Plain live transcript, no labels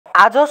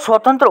आज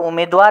स्वतन्त्र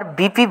उम्मेद्वार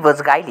बीपी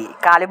बजगाईले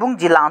कालेबुङ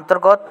जिल्ला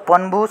अन्तर्गत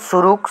पन्बु,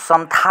 सुरुक,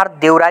 समथार,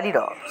 देउराली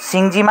र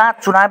सिङ्जीमा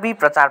चुनावी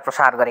प्रचार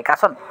प्रसार गरेका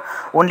छन्।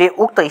 उनले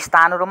उक्त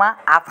स्थानहरूमा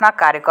आफ्ना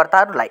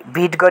कार्यकर्ताहरूलाई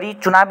भेट गरी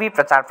चुनावी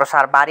प्रचार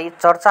प्रसार बारे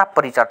चर्चा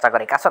परिचर्चा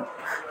गरेका छन्।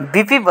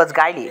 बीपी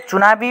बजगाईले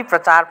चुनावी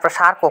प्रचार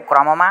प्रसारको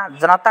क्रममा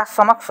जनता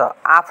समक्ष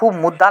आफू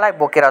मुद्दालाई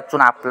बोकेर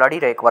चुनाव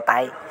लडिरहेको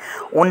बताए।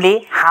 उनले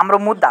हाम्रो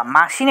मुद्दा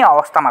मासिने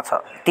अवस्थामा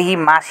छ, त्यही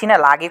मासिन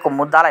लागेको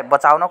मुद्दालाई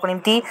बचाउनको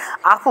निम्ति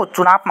आफू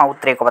चुनावमा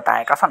उत्रेको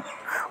बताएका छन्।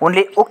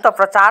 उनले उक्त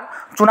प्रचार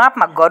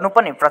चुनावमा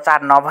गर्नुपर्ने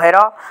प्रचार नभएर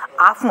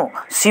आफ्नो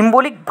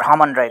सिम्बोलिक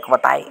भ्रमण रहेको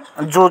बताए,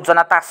 जो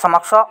जनता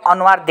समक्ष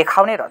अनुहार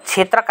देखाउने र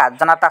क्षेत्रका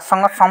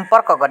जनतासँग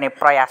सम्पर्क गर्ने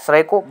प्रयास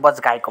रहेको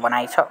बजगाईको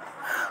भनाइ छ।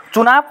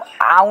 चुनाव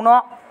आउन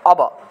अब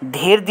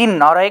धेर दिन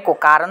नरहेको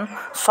कारण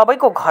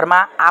सबैको घरमा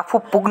आफू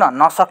पुग्न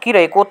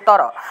नसकिरहेको,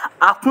 तर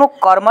आफ्नो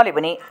कर्मले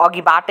पनि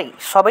अघिबाटै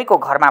सबैको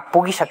घरमा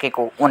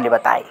पुगिसकेको उनले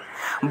बताए।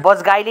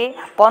 बजगाईले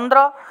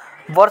 15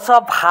 वर्ष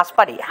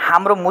भाजपाले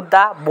हाम्रो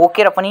मुद्दा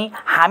बोकेर पनि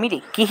हामीले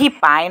केही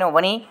पाएनौँ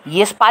भने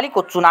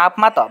यसपालिको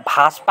चुनावमा त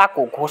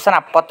भाजपाको घोषणा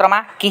पत्रमा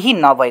केही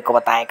नभएको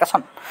बताएका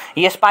छन्।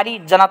 यसपालि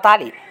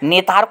जनताले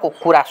नेताहरूको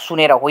कुरा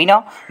सुनेर होइन,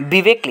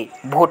 विवेकले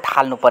भोट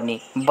हाल्नुपर्ने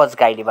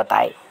बजगाईले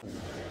बताए।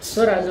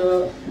 सर, आज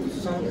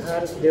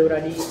समथार,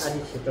 देउराली आदि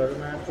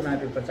क्षेत्रहरूमा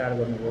चुनावी प्रचार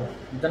गर्नुभयो,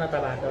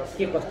 जनताबाट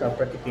के कस्ता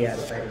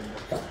प्रतिक्रियाहरू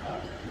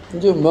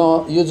पाइरहनु?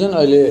 म यो जुन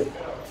अहिले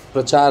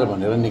प्रचार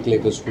भनेर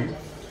निक्लेको छु,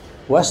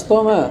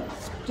 वास्तवमा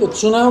त्यो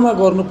चुनावमा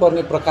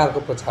गर्नुपर्ने प्रकारको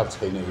प्रचार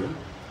छैन।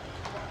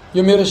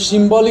 यो मेरो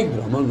सिम्बोलिक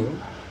भ्रमण हो।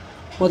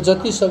 म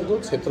जति सक्दो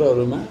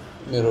क्षेत्रहरूमा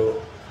मेरो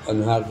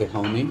अनुहार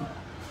देखाउने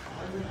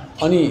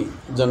अनि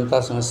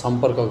जनतासँग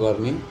सम्पर्क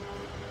गर्ने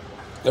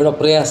एउटा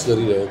प्रयास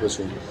गरिरहेको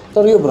छु।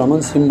 तर यो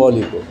भ्रमण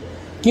सिम्बोलिक हो,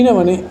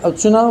 किनभने अब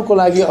चुनावको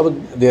लागि अब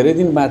धेरै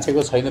दिन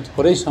बाँचेको छैन।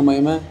 थोरै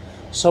समयमा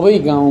सबै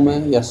गाउँमा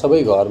या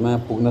सबै घरमा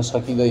पुग्न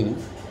सकिँदैन।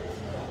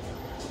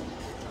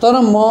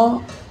 तर म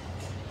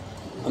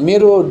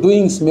मेरो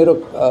डुइङ्स, मेरो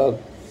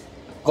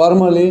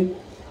कर्मले,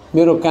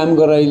 मेरो काम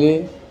गराइले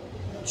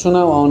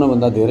चुनाव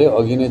आउनभन्दा धेरै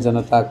अघि नै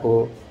जनताको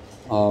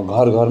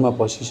घर घरमा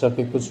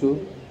पसिसकेको छु।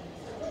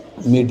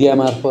 मिडिया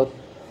मार्फत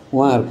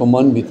उहाँहरूको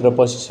मनभित्र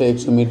पसिसकेको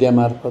छु। मिडिया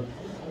मार्फत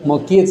म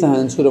के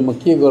चाहन्छु र म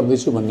के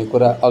गर्दैछु भन्ने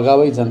कुरा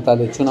अगावै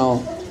जनताले चुनाव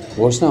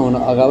घोषणा हुन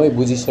अगावै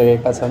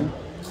बुझिसकेका छन्।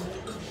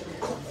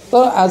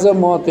 तर आज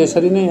म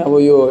त्यसरी नै अब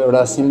यो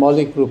एउटा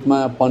सिम्बोलिक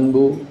रूपमा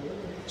पन्बु,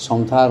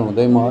 समथार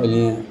हुँदै म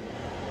अहिले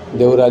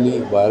देउराली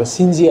भएर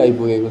सिन्जी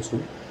आइपुगेको छु।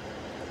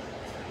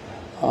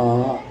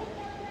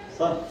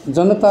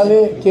 जनताले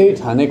केही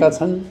ठानेका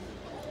छन्,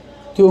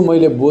 त्यो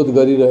मैले बोध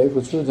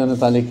गरिरहेको छु।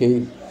 जनताले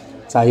केही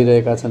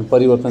चाहिरहेका छन्,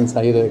 परिवर्तन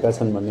चाहिरहेका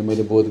छन् भन्ने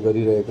मैले बोध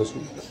गरिरहेको छु।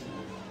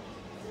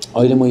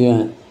 अहिले म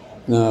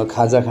यहाँ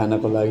खाजा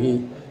खानको लागि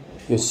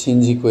यो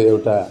सिन्जीको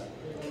एउटा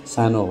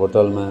सानो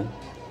होटलमा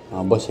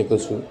बसेको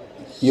छु।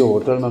 यो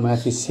होटलमा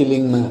माथि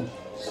सिलिङमा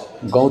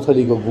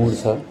गौँथलीको गुण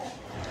छ।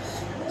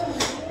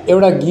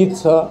 एउटा गीत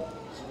छ,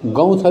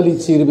 गौँथली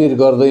चिरबिर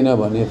गर्दैन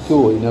भने त्यो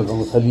होइन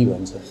गौँथली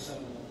भन्छ।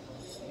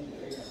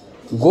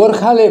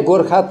 गोर्खाले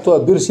गोर्खात्व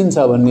बिर्सिन्छ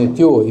भन्ने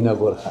त्यो होइन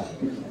गोर्खा।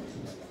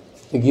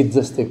 त्यो गीत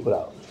जस्तै कुरा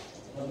हो।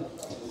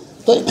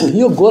 त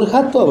यो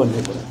गोर्खात्व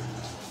भन्ने कुरा,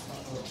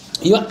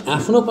 यो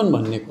आफ्नोपन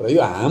भन्ने कुरा,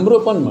 यो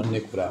हाम्रोपन भन्ने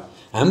कुरा,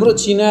 हाम्रो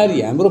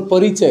चिनारी, हाम्रो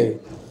परिचय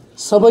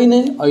सबै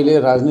नै अहिले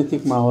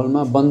राजनीतिक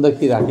माहौलमा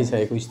बन्दकी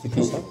राखिसकेको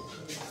स्थिति छ।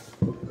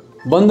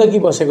 बन्दकी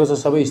बसेको छ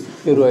सबै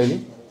स्थितिहरू अहिले।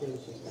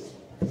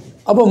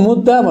 अब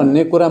मुद्दा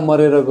भन्ने कुरा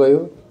मरेर गयो।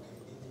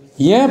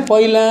 यहाँ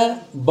पहिला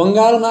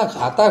बङ्गालमा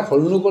खाता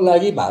खोल्नुको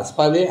लागि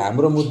भाजपाले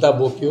हाम्रो मुद्दा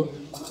बोक्यो।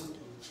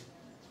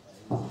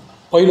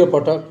 पहिलो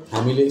पटक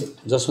हामीले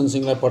जसवन्त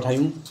सिंहलाई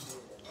पठायौँ।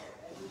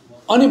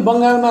 अनि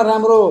बङ्गालमा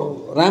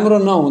राम्रो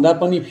नहुँदा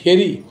पनि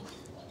फेरि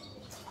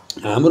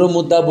हाम्रो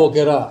मुद्दा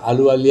बोकेर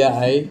आलुवालिया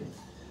आए।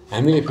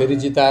 हामीले फेरि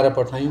जिताएर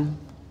पठायौँ।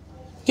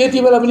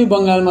 त्यति बेला पनि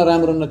बङ्गालमा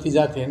राम्रो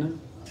नतिजा थिएन।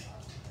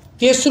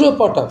 तेस्रो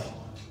पटक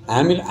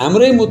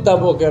हाम्रै मुद्दा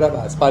बोकेर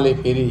भाजपाले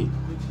फेरि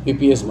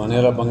पिपिएस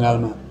भनेर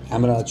बङ्गालमा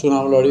हाम्रा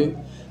चुनाव लड्यो।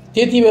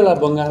 त्यति बेला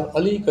बङ्गाल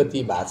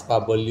अलिकति भाजपा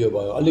बलियो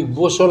भयो, अलिक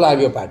बोसो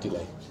लाग्यो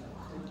पार्टीलाई।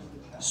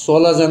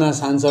 16 जना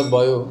सांसद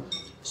भयो,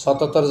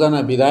 77 जना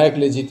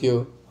विधायकले जित्यो,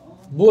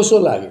 बोसो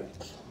लाग्यो।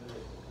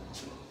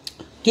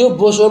 त्यो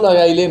बोसो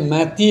लगाइले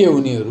मातिए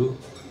उनीहरू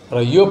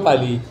र यो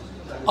पालि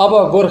अब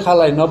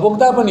गोर्खालाई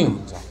नबोक्दा पनि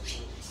हुन्छ,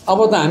 अब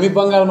त हामी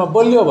बङ्गालमा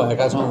बलियो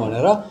भएका छौँ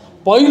भनेर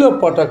पहिलो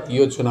पटक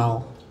यो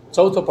चुनाव,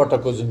 चौथो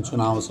पटकको जुन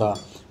चुनाव छ,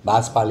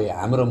 भाजपाले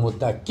हाम्रो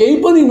मुद्दा केही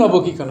पनि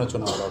नबोकिकन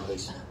चुनाव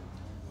लड्दैछ।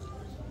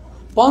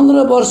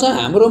 15 वर्ष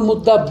हाम्रो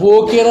मुद्दा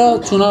बोकेर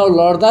चुनाव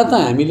लड्दा त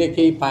हामीले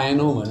केही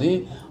पाएनौँ भने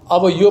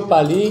अब यो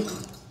पालि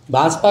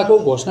भाजपाको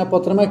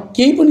घोषणापत्रमा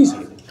केही पनि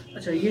छैन।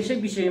 अच्छा, यसै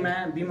विषयमा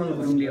विमल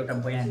गुरुङले एउटा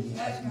बयान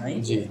दिएका छन् है,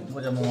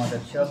 गोजमो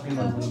अध्यक्ष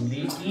विमल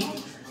गुरुङले, कि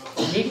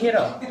लेखेर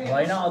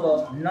भएन, अब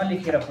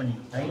नलेखेर पनि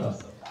है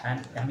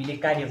हामीले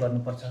कार्य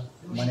गर्नुपर्छ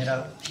भनेर।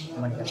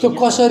 त्यो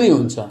कसरी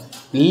हुन्छ?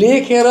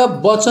 लेखेर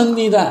वचन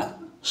दिँदा,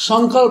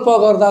 सङ्कल्प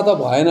गर्दा त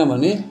भएन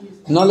भने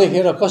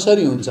नलेखेर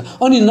कसरी हुन्छ?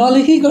 अनि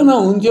नलेखिकन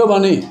हुन्थ्यो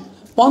भने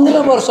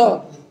 15 वर्ष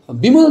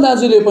विमल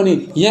दाजुले पनि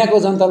यहाँको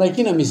जनतालाई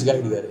किन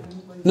मिसगाइड गरे?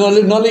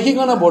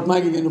 नलेखिकन भोट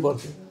मागिदिनु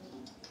पर्थ्यो।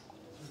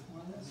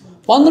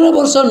 15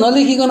 वर्ष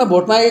नलेखिकन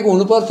भोट मागेको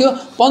हुनुपर्थ्यो।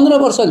 15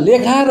 वर्ष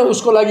लेखाएर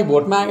उसको लागि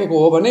भोट मागेको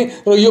हो भने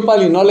र यो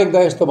पालि नलेख्दा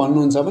यस्तो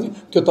भन्नुहुन्छ भने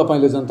त्यो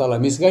तपाईँले जनतालाई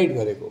मिसगाइड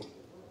गरेको हो।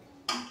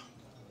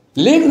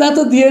 लेख्दा त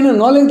दिएन,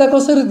 नलेख्दा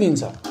कसरी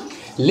दिन्छ?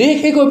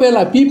 लेखेको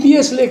बेला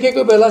पिपिएस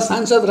लेखेको बेला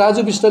सांसद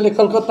राजु विष्टले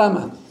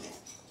कलकत्तामा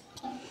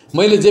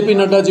मैले जेपी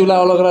नड्डाज्यूलाई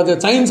अलग राज्य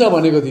चाहिन्छ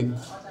भनेको दिन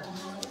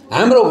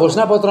हाम्रो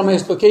घोषणापत्रमा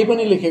यस्तो केही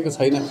पनि लेखेको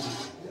छैन।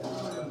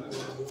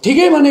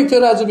 ठिकै भनेको थियो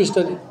राजु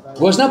विष्टले।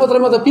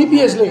 घोषणापत्रमा त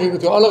पिपिएस लेखेको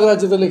थियो, अलग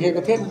राज्य त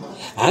लेखेको थिएन।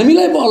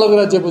 हामीलाई पो अलग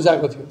राज्य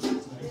बुझाएको थियो।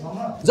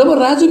 जब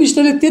राजु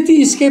विष्टले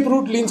त्यति स्केप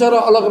रुट लिन्छ र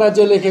अलग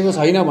राज्य लेखेको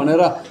छैन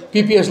भनेर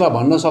पिपिएसलाई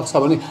भन्न सक्छ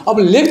भने अब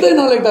लेख्दै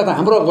नलेख्दा त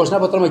हाम्रो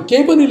घोषणापत्रमा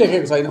केही पनि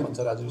लेखेको छैन भन्छ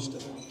राजु विष्टले।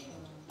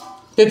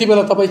 त्यति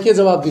बेला तपाईँ के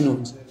जवाब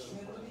दिनुहुन्छ?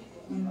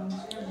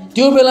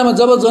 त्यो बेलामा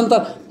जब जनता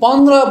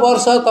 15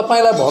 वर्ष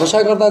तपाईँलाई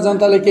भरोसा गर्दा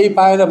जनताले केही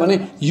पाएन भने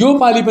यो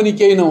पालि पनि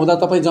केही नहुँदा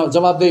तपाईँ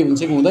जवाबदेही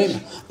हुन्छ कि हुँदैन?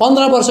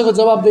 15 वर्षको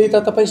जवाबदेही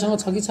त तपाईँसँग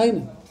छ कि छैन?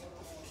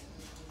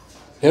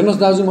 हेर्नुहोस्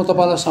दाजु, म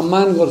तपाईँलाई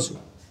सम्मान गर्छु।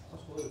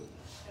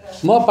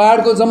 म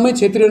पहाडको जम्मै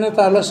क्षेत्रीय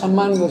नेताहरूलाई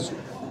सम्मान गर्छु।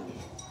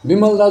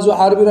 विमल दाजु,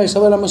 आरबी राई,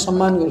 सबैलाई म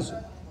सम्मान गर्छु।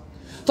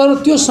 तर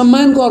त्यो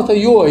सम्मानको अर्थ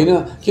यो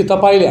होइन कि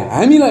तपाईँले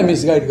हामीलाई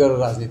मिसगाइड गरेर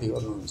राजनीति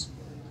गर्नुहुन्छ।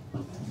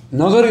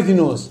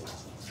 नगरिदिनुहोस्।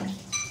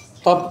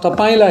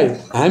 तपाईँलाई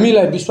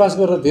हामीलाई विश्वास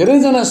गरेर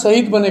धेरैजना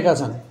शहीद बनेका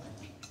छन्,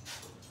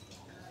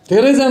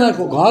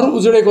 धेरैजनाको घर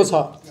उजडेको छ,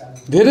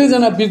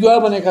 धेरैजना विधवा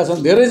बनेका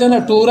छन्, धेरैजना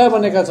टुहुरा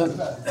बनेका छन्।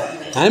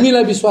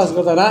 हामीलाई विश्वास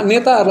गर्दा,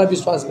 नेताहरूलाई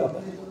विश्वास गर्दा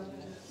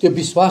त्यो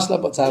विश्वासलाई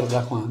बचाएर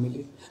राखौँ।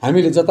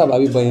 हामीले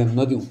जताभावी बयान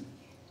नदिउँ।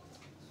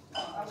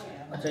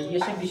 अच्छा,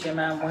 यसै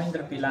विषयमा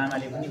महेन्द्र पी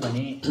लामाले पनि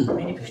भने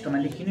मेनिफेस्टोमा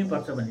लेखिनै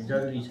पर्छ भन्ने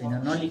जरुरी छैन,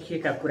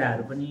 नलेखिएका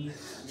कुराहरू पनि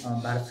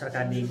भारत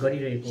सरकारले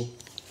गरिरहेको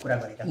कुरा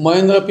गरेका।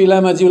 महेन्द्र पी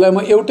लामाज्यूलाई म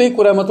एउटै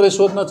कुरा मात्रै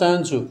सोध्न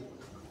चाहन्छु।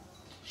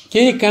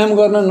 केही काम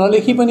गर्न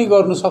नलेखी पनि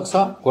गर्नु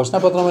सक्छ,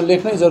 घोषणापत्रमा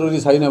लेख्नै जरुरी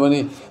छैन भने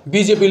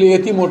बिजेपीले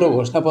यति मोटो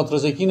घोषणापत्र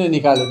चाहिँ किन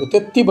निकालेको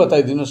त्यति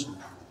बताइदिनुहोस्।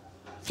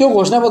 त्यो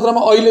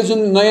घोषणापत्रमा अहिले जुन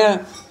नयाँ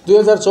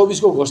 2024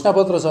 को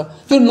घोषणापत्र छ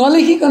त्यो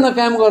नलेखिकन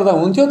काम गर्दा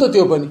हुन्थ्यो त।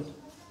 त्यो पनि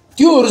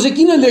त्योहरू चाहिँ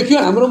किन लेख्यो?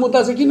 हाम्रो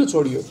मुद्दा चाहिँ किन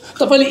छोडियो?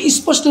 तपाईँले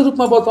स्पष्ट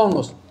रूपमा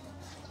बताउनुहोस्।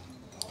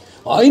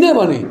 होइन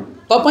भने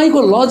तपाईँको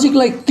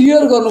लजिकलाई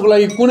क्लियर गर्नुको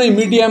लागि कुनै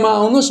मिडियामा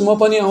आउनुहोस्, म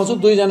पनि आउँछु,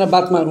 दुईजना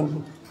बात मारौँ।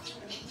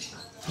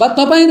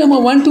 तपाईँ र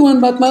म 1 to 1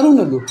 बात मारौँ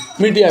न लु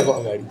मिडियाको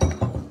अगाडि।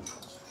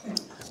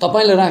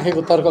 तपाईँले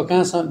राखेको तर्क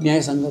कहाँसम्म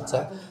न्यायसङ्गत छ,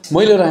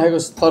 मैले राखेको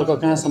तर्क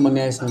कहाँसम्म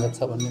न्यायसङ्गत छ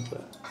भन्ने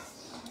कुरा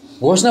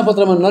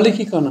घोषणापत्रमा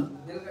नलेखिकन।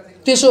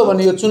 त्यसो हो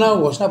भने यो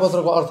चुनाव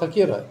घोषणापत्रको अर्थ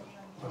के रह्यो?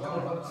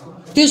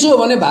 त्यसो हो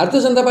भने भारतीय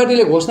जनता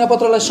पार्टीले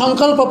घोषणापत्रलाई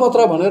सङ्कल्प पत्र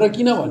भनेर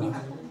किन भन्यो?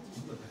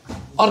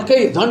 अर्कै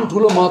झन्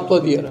ठुलो महत्त्व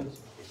दिएर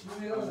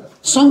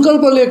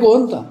सङ्कल्प लिएको हो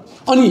नि त।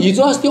 अनि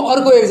हिजो अस्ति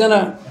अर्को एकजना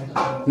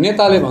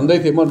नेताले भन्दै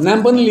थिए, म नाम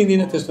पनि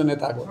लिँदिनँ त्यस्तो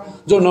नेताको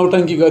जो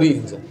नौटङ्की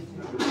गरिहिँड्छ,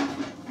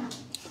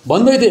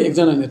 भन्दै थिए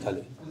एकजना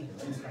नेताले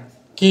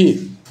कि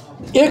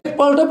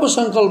एकपल्ट पो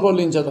सङ्कल्प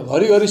लिन्छ त,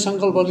 घरिघरि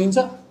सङ्कल्प लिन्छ,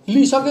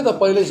 लिइसक्यो त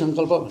पहिल्यै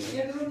सङ्कल्प भने।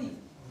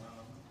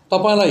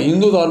 तपाईँलाई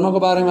हिन्दू धर्मको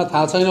बारेमा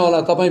थाहा छैन होला,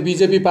 तपाईँ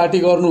बिजेपी पार्टी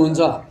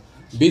गर्नुहुन्छ।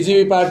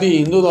 बिजेपी पार्टी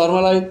हिन्दू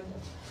धर्मलाई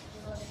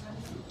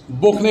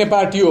बोक्ने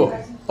पार्टी हो।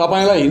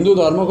 तपाईँलाई हिन्दू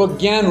धर्मको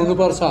ज्ञान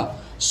हुनुपर्छ।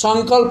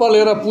 सङ्कल्प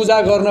लिएर पूजा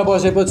गर्न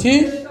बसेपछि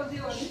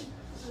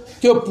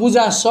त्यो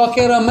पूजा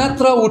सकेर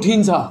मात्र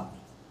उठिन्छ।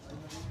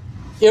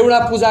 एउटा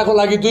पूजाको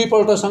लागि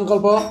दुईपल्ट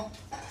सङ्कल्प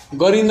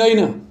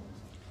गरिँदैन।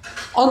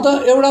 अन्त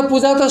एउटा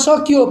पूजा त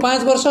सकियो,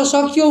 5 वर्ष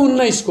सकियो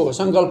 19 को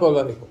सङ्कल्प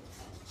गरेको,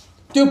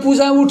 त्यो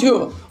पूजा उठ्यो।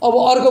 अब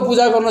अर्को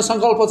पूजा गर्न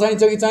सङ्कल्प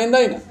चाहिन्छ कि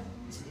चाहिँदैन?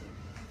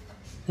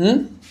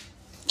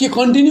 कि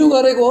कन्टिन्यू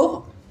गरेको हो?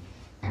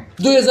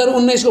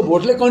 2019 को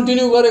भोटले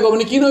कन्टिन्यू गरेको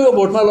भने किन यो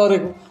भोटमा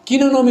लडेको?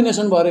 किन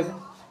नोमिनेसन भरेको?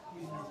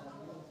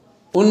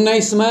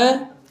 19 मा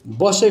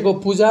बसेको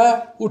पूजा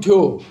उठ्यो,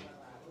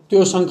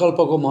 त्यो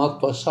सङ्कल्पको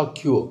महत्त्व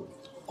सकियो।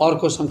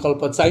 अर्को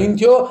सङ्कल्प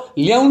चाहिन्थ्यो,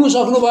 ल्याउनु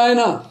सक्नु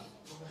भएन।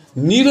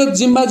 निरज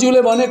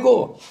जिम्बाज्यूले भनेको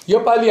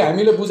योपालि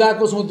हामीले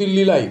बुझाएको छौँ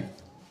दिल्लीलाई,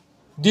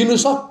 दिनु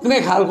सक्ने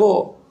खालको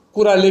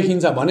कुरा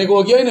लेखिन्छ भनेको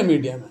हो कि होइन?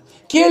 मिडियामा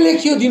के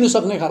लेखियो दिनु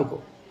सक्ने खालको?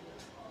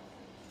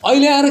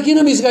 अहिले आएर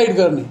किन मिसगाइड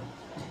गर्ने?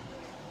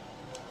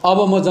 अब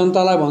म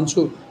जनतालाई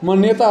भन्छु, म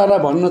नेताहरूलाई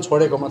भन्न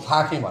छोडेको म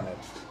थाकेँ भनेर।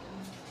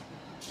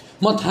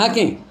 म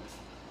थाकेँ,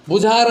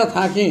 बुझाएर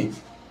थाकेँ,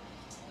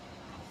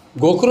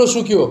 घोक्रो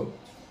सुक्यो।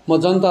 म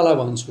जनतालाई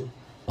भन्छु,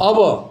 अब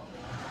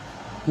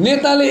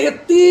नेताले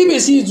यति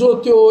बेसी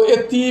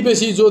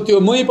जोत्यो,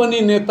 मै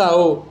पनि नेता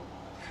हो,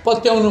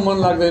 पत्याउनु मन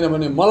लाग्दैन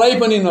भने मलाई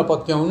पनि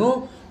नपत्याउनु।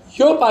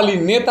 यो पालि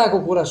नेताको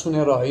कुरा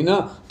सुनेर होइन,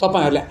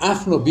 तपाईँहरूले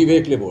आफ्नो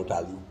विवेकले भोट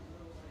हाल्नु।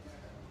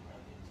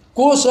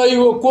 को सही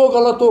हो, को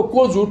गलत हो,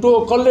 को झुटो हो,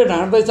 कसले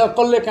ढाँट्दैछ,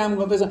 कसले काम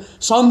गर्दैछ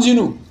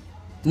सम्झिनु।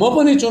 म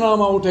पनि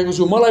चुनावमा उठेको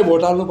छु, मलाई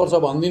भोट हाल्नुपर्छ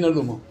भन्दिनँ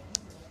लु, म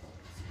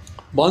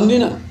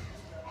भन्दिनँ।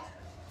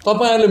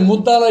 तपाईहरुले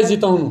मुद्दालाई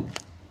जिताउनु,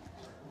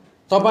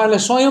 तपाईहरुले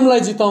स्वयंलाई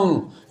जिताउनु।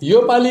 यो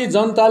पालि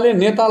जनताले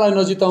नेतालाई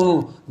नजिताउनु,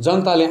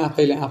 जनताले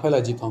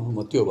आफैलाई जिताउनु, म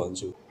त्यो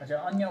भन्छु। अच्छा,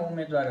 अन्य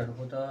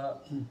उम्मेदवारहरूको त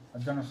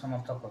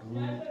जनसमर्थकहरू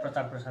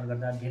प्रचार प्रसार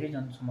गर्दा धेरै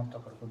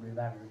जनसमर्थकहरूको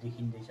भिडभाडहरू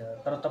देखिँदैछ,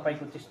 तर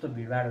तपाईको त्यस्तो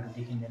भिडभाडहरू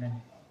देखिँदैन नि?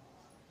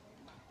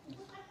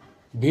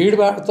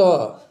 भिडभाड त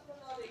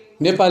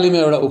नेपालीमा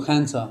एउटा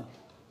उखान छ,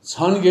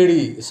 छन्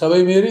गेडी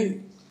सबै मेरी,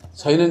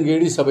 छैनन्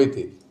गेडी सबै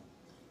तेरी।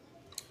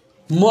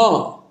 म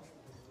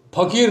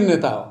फकीर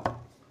नेता हो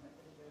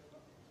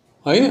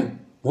हैन,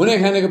 हुने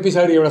खानेको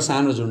पछाडि एउटा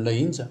सानो झुण्ड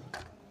हिँड्छ,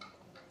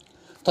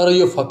 तर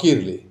यो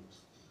फकीरले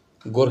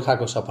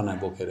गोर्खाको सपना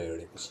बोकेर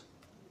हिँडेको छ।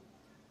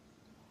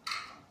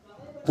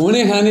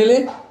 हुने खानेले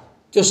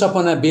त्यो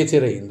सपना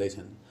बेचेर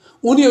हिँड्दैछन्।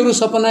 उनीहरू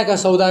सपनाका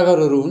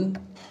सौदागरहरू हुन्,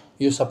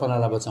 यो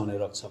सपनालाई बचाउने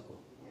रक्षक हो।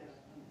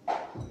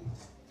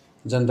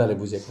 जनताले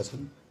बुझेका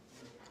छन्,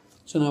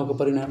 चुनावको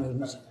परिणाम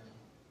हेर्नुहोस्।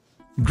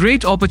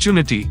 Great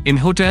opportunity in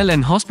hotel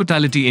and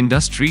hospitality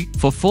industry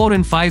for 4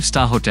 and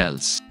 5-star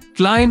hotels.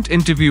 Client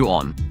interview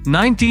on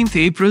 19th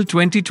April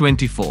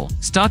 2024.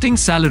 Starting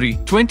salary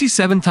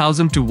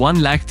 27,000 to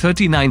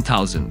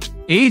 1,39,000.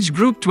 Age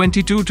group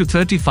 22 to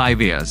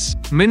 35 years.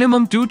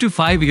 Minimum 2 to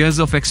 5 years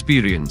of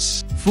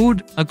experience.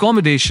 Food,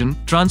 accommodation,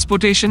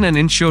 transportation and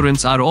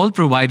insurance are all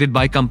provided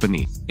by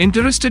company.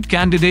 Interested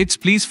candidates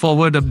please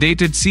forward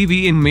updated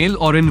CV in mail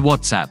or in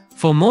WhatsApp.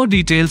 For more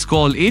details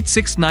call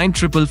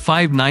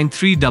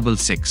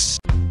 8695559366.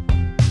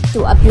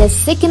 To uplift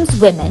Sikkim's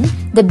women,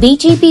 the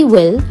BJP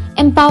will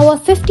empower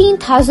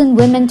 15,000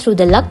 women through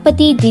the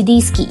Lakpati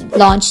Didi scheme.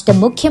 Launch the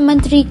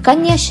Mukhyamantri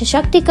Kanya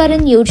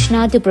Sashактikaran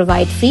Yojana to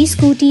provide free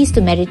scooties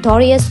to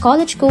meritorious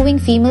college-going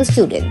female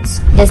students.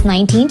 This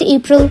 19th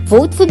April,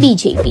 vote for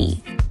BJP.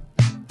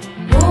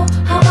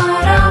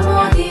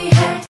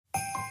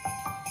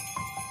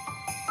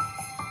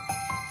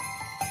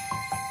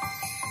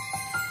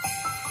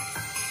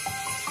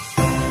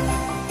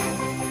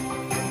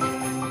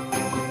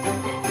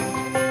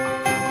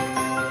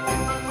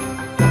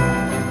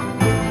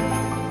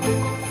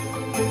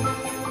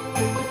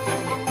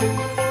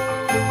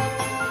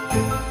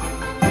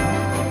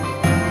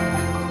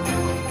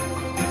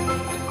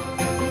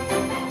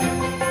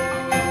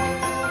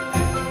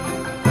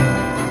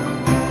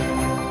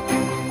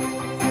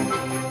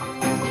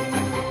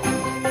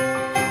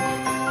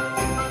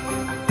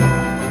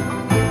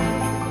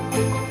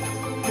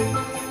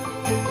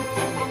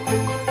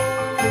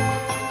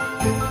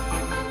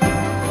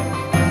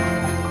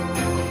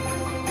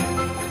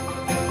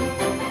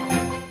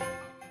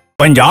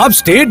 Punjab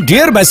state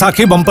dear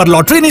Baisakhi bumper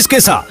lottery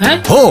निस्केसा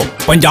हो।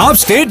 Punjab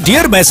state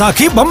dear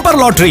Baisakhi bumper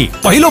lottery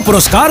पहिलो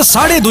पुरस्कार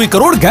 2.5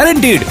 करोड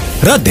ग्यारेन्टीड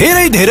र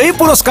धेरै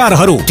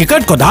पुरस्कारहरू।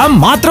 टिकटको दाम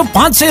मात्र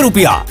 500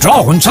 रुपियाँ। ड्र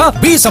हुन्छ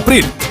 20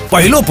 अप्रिल।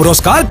 पहिलो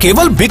पुरस्कार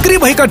केवल बिक्री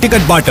भएका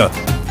टिकटबाट।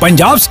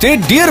 Punjab state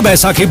dear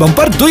Baisakhi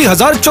bumper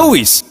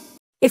 2024।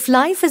 If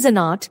life is an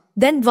art,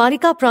 then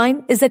Dwarika Prime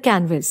is a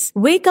canvas.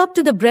 Wake up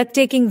to the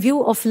breathtaking view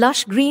of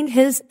lush green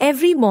hills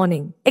every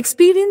morning.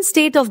 Experience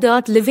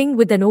state-of-the-art living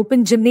with an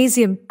open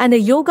gymnasium and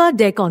a yoga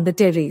deck on the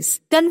terrace.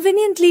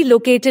 Conveniently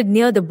located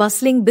near the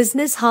bustling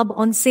business hub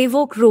on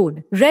Sevok Road.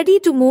 Ready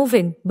to move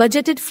in,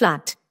 budgeted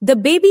flat. The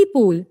baby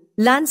pool,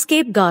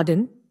 landscape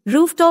garden,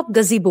 rooftop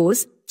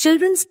gazebos,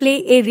 children's play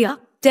area,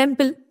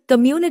 temple,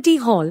 community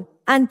hall,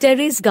 and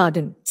terrace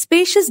garden.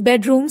 Spacious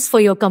bedrooms for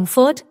your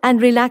comfort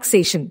and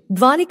relaxation.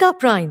 Dwarika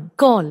Prime.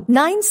 Call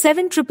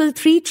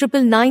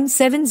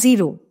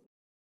 9733399970.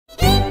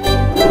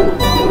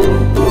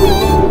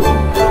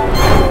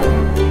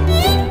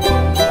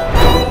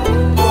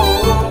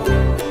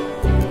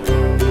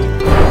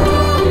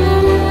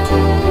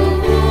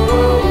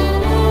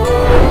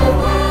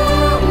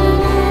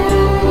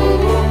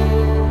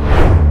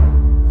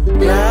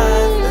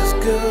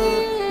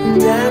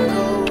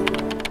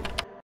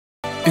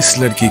 इस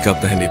लड़की का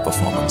पहले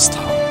performance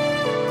था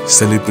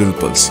सेलिब्रल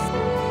palsy,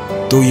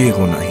 तो ये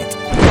होना ही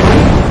था।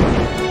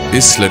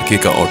 इस लड़के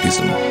का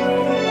ऑटिज्म,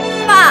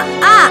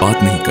 बात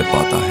नहीं कर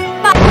पाता है।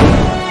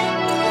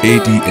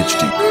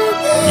 ADHD,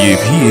 ये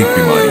भी एक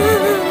बीमारी है।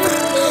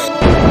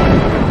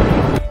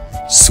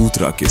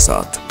 सूत्रा के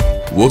साथ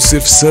वो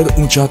सिर्फ सर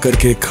ऊंचा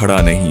करके खड़ा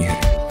नहीं है,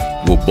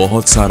 वो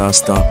बहुत सा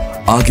रास्ता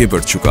आगे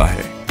बढ़ चुका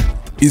है।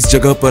 इस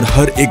जगह पर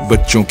हर एक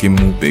बच्चों के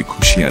मुंह पे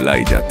खुशियां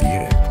लाई जाती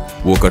है।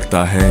 वो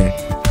करता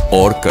है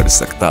और कर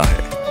सकता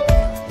है,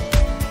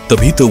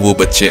 तभी तो वो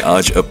बच्चे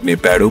आज अपने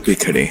पैरों पे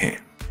खड़े हैं,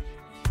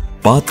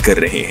 बात कर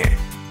रहे हैं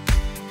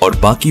और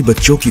बाकी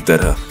बच्चों की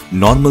तरह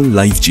नॉर्मल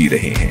लाइफ जी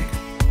रहे हैं।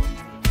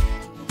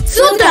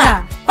 सूत्रा,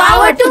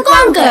 पावर टू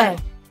कॉन्कर।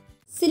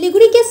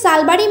 सिलीगुड़ी के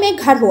सालबाड़ी में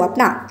घर हो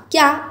अपना,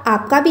 क्या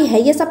आपका भी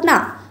है ये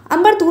सपना?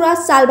 अंबरधुरा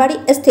सालबाड़ी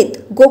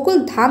स्थित गोकुल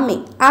धाम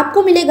में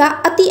आपको मिलेगा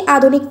अति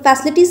आधुनिक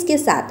फैसिलिटीज के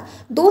साथ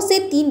 2 से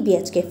 3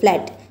 BHK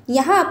फ्लैट।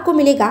 यहाँ आपको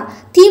मिलेगा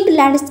थीम्ड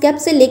लैंडस्केप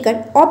से लेकर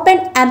open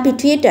amphi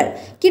theatre,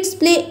 kids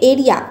play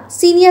area,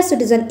 senior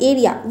citizen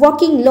area,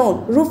 walking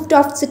lawn,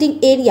 rooftop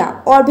sitting area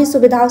और भी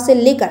सुविधाओं से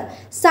लेकर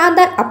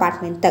शानदार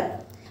अपार्टमेंट तक।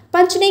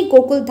 पंचनई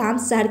गोकुल धाम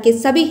शहर के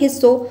सभी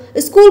हिस्सों,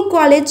 स्कूल,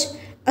 कॉलेज,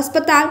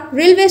 अस्पताल,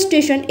 railway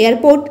station,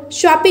 airport,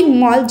 shopping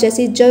mall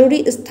जैसे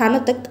जरूरी स्थानों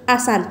तक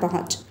आसान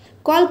पहुंच।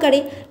 कॉल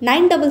करें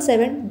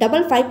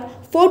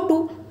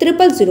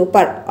 9775542000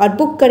 पर और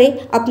बुक करें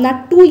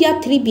अपना 2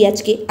 या 3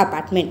 BHK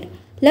अपार्टमेंट।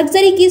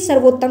 लग्जरी की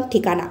सर्वोत्तम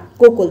ठिकाना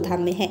गोकुल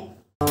धाम में है।